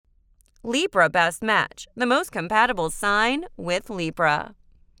Libra Best Match, the most compatible sign with Libra.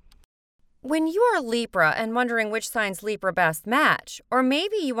 When you are Libra and wondering which sign's Libra best match, or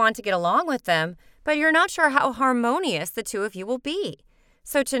maybe you want to get along with them, but you're not sure how harmonious the two of you will be.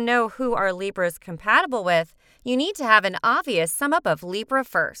 So to know who are Libras compatible with, you need to have an obvious sum up of Libra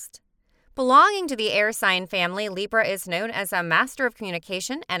first. Belonging to the air sign family, Libra is known as a master of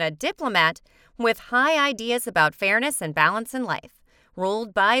communication and a diplomat with high ideas about fairness and balance in life.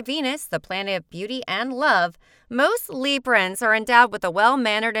 Ruled by Venus, the planet of beauty and love, most Librans are endowed with a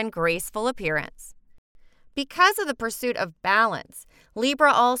well-mannered and graceful appearance. Because of the pursuit of balance,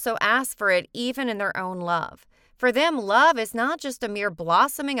 Libra also asks for it even in their own love. For them, love is not just a mere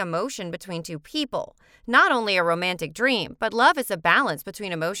blossoming emotion between two people, not only a romantic dream, but love is a balance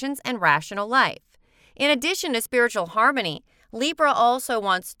between emotions and rational life. In addition to spiritual harmony, Libra also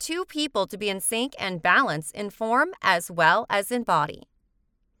wants two people to be in sync and balance in form as well as in body.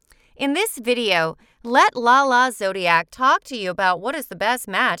 In this video, let Lala Zodiac talk to you about what is the best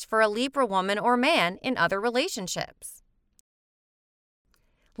match for a Libra woman or man in other relationships.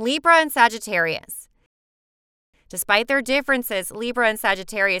 Libra and Sagittarius. Despite their differences, Libra and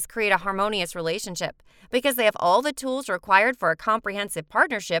Sagittarius create a harmonious relationship because they have all the tools required for a comprehensive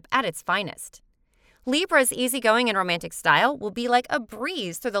partnership at its finest. Libra's easygoing and romantic style will be like a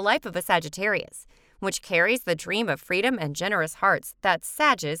breeze through the life of a Sagittarius, which carries the dream of freedom and generous hearts that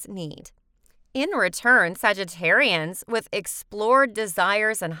Sages need. In return, Sagittarians with explored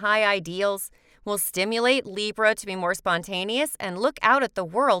desires and high ideals will stimulate Libra to be more spontaneous and look out at the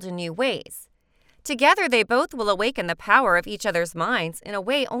world in new ways. Together, they both will awaken the power of each other's minds in a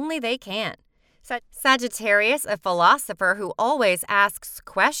way only they can. Sagittarius, a philosopher who always asks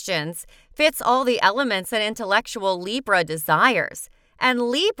questions, fits all the elements an intellectual Libra desires. And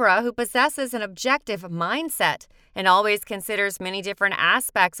Libra, who possesses an objective mindset and always considers many different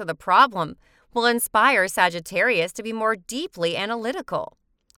aspects of the problem, will inspire Sagittarius to be more deeply analytical.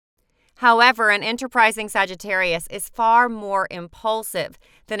 However, an enterprising Sagittarius is far more impulsive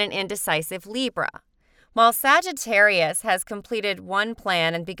than an indecisive Libra. While Sagittarius has completed one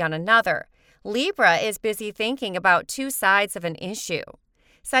plan and begun another, Libra is busy thinking about two sides of an issue.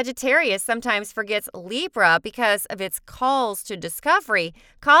 Sagittarius sometimes forgets Libra because of its calls to discovery,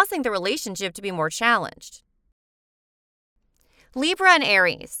 causing the relationship to be more challenged. Libra and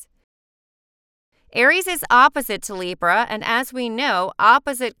Aries. Aries is opposite to Libra, and as we know,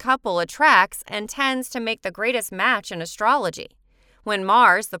 opposite couple attracts and tends to make the greatest match in astrology. When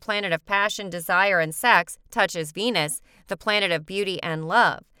Mars, the planet of passion, desire, and sex, touches Venus, the planet of beauty and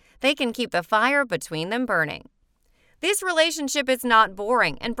love, they can keep the fire between them burning. This relationship is not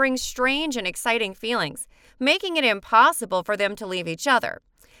boring and brings strange and exciting feelings, making it impossible for them to leave each other.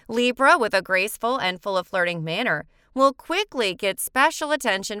 Libra, with a graceful and full of flirting manner, will quickly get special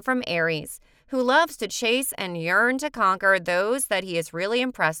attention from Aries, who loves to chase and yearn to conquer those that he is really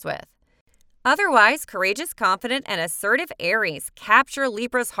impressed with. Otherwise, courageous, confident, and assertive Aries capture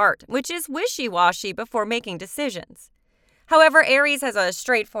Libra's heart, which is wishy-washy before making decisions. However, Aries has a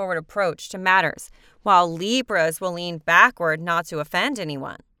straightforward approach to matters, while Libras will lean backward not to offend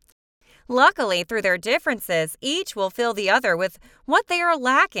anyone. Luckily, through their differences, each will fill the other with what they are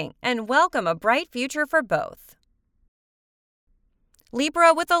lacking and welcome a bright future for both.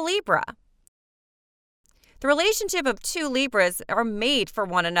 Libra with a Libra. The relationship of two Libras are made for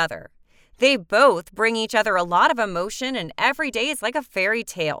one another. They both bring each other a lot of emotion, and every day is like a fairy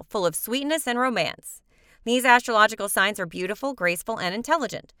tale, full of sweetness and romance. These astrological signs are beautiful, graceful, and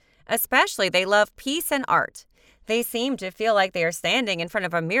intelligent. Especially, they love peace and art. They seem to feel like they are standing in front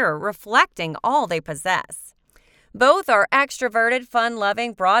of a mirror, reflecting all they possess. Both are extroverted,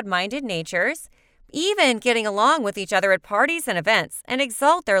 fun-loving, broad-minded natures, even getting along with each other at parties and events, and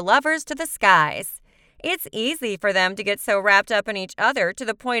exalt their lovers to the skies. It's easy for them to get so wrapped up in each other to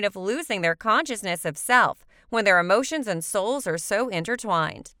the point of losing their consciousness of self when their emotions and souls are so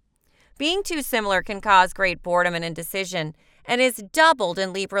intertwined. Being too similar can cause great boredom and indecision, and is doubled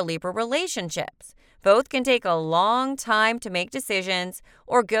in Libra-Libra relationships. Both can take a long time to make decisions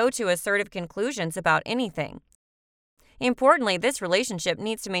or go to assertive conclusions about anything. Importantly, this relationship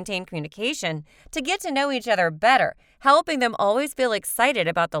needs to maintain communication to get to know each other better, helping them always feel excited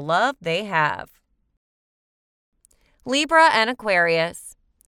about the love they have. Libra and Aquarius.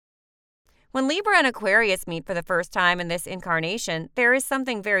 When Libra and Aquarius meet for the first time in this incarnation, there is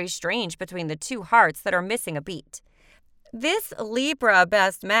something very strange between the two hearts that are missing a beat. This Libra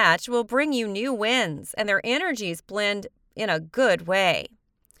best match will bring you new wins, and their energies blend in a good way.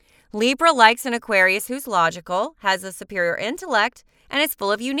 Libra likes an Aquarius who's logical, has a superior intellect, and is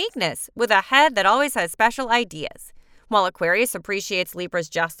full of uniqueness, with a head that always has special ideas. while Aquarius appreciates Libra's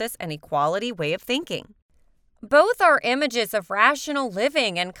justice and equality way of thinking. Both are images of rational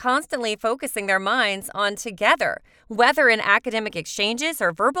living and constantly focusing their minds on together, whether in academic exchanges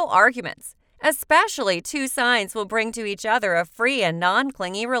or verbal arguments. Especially, two signs will bring to each other a free and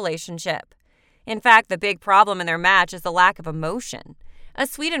non-clingy relationship. In fact, the big problem in their match is the lack of emotion. A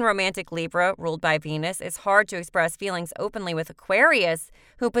sweet and romantic Libra, ruled by Venus, is hard to express feelings openly with Aquarius,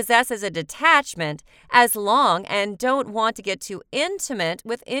 who possesses a detachment as long and don't want to get too intimate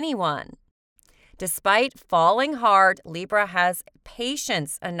with anyone. Despite falling hard, Libra has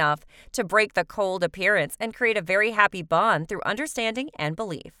patience enough to break the cold appearance and create a very happy bond through understanding and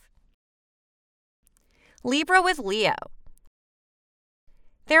belief. Libra with Leo.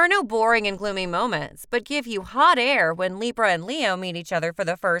 There are no boring and gloomy moments, but give you hot air when Libra and Leo meet each other for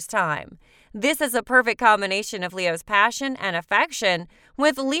the first time. This is a perfect combination of Leo's passion and affection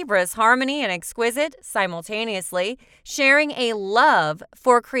with Libra's harmony and exquisite, simultaneously sharing a love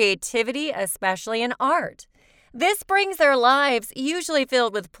for creativity, especially in art. This brings their lives usually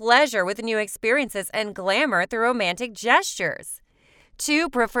filled with pleasure with new experiences and glamour through romantic gestures. Two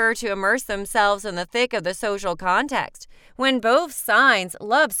prefer to immerse themselves in the thick of the social context, when both signs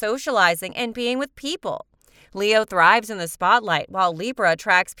love socializing and being with people. Leo thrives in the spotlight, while Libra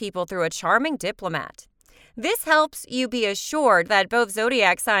attracts people through a charming diplomat. This helps you be assured that both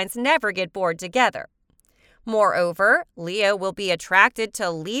zodiac signs never get bored together. Moreover, Leo will be attracted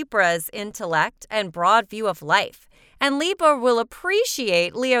to Libra's intellect and broad view of life, and Libra will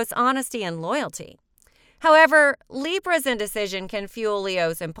appreciate Leo's honesty and loyalty. However, Libra's indecision can fuel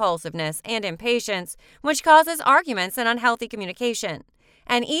Leo's impulsiveness and impatience, which causes arguments and unhealthy communication.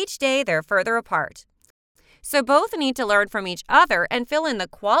 And each day they're further apart. So both need to learn from each other and fill in the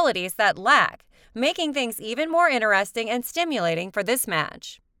qualities that lack, making things even more interesting and stimulating for this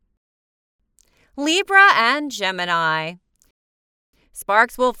match. Libra and Gemini.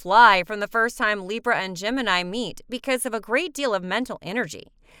 Sparks will fly from the first time Libra and Gemini meet because of a great deal of mental energy.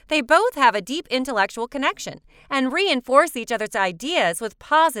 They both have a deep intellectual connection and reinforce each other's ideas with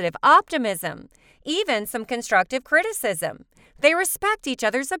positive optimism, even some constructive criticism. They respect each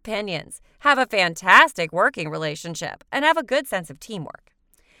other's opinions, have a fantastic working relationship, and have a good sense of teamwork.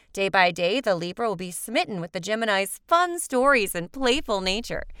 Day by day, the Libra will be smitten with the Gemini's fun stories and playful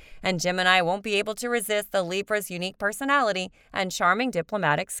nature, and Gemini won't be able to resist the Libra's unique personality and charming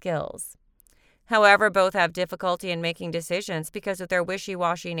diplomatic skills. However, both have difficulty in making decisions because of their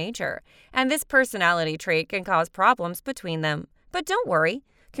wishy-washy nature, and this personality trait can cause problems between them. But don't worry,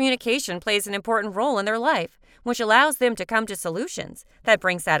 communication plays an important role in their life, which allows them to come to solutions that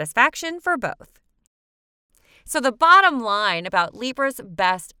bring satisfaction for both. So the bottom line about Libra's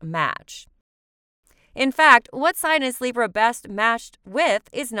best match. In fact, what sign is Libra best matched with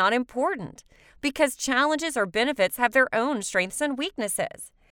is not important, because challenges or benefits have their own strengths and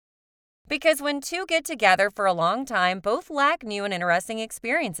weaknesses. Because when two get together for a long time, both lack new and interesting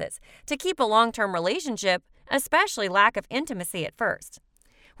experiences to keep a long-term relationship, especially lack of intimacy at first.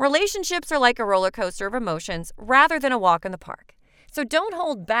 Relationships are like a roller coaster of emotions rather than a walk in the park. So don't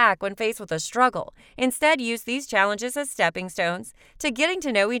hold back when faced with a struggle. Instead, use these challenges as stepping stones to getting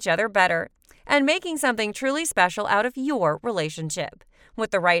to know each other better and making something truly special out of your relationship.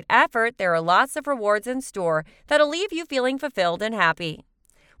 With the right effort, there are lots of rewards in store that'll leave you feeling fulfilled and happy.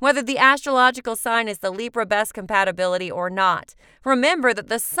 Whether the astrological sign is the Libra best compatibility or not, remember that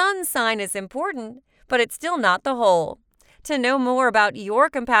the sun sign is important, but it's still not the whole. To know more about your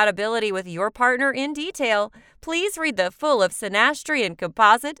compatibility with your partner in detail, please read the full of Synastry and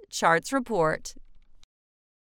Composite Charts report.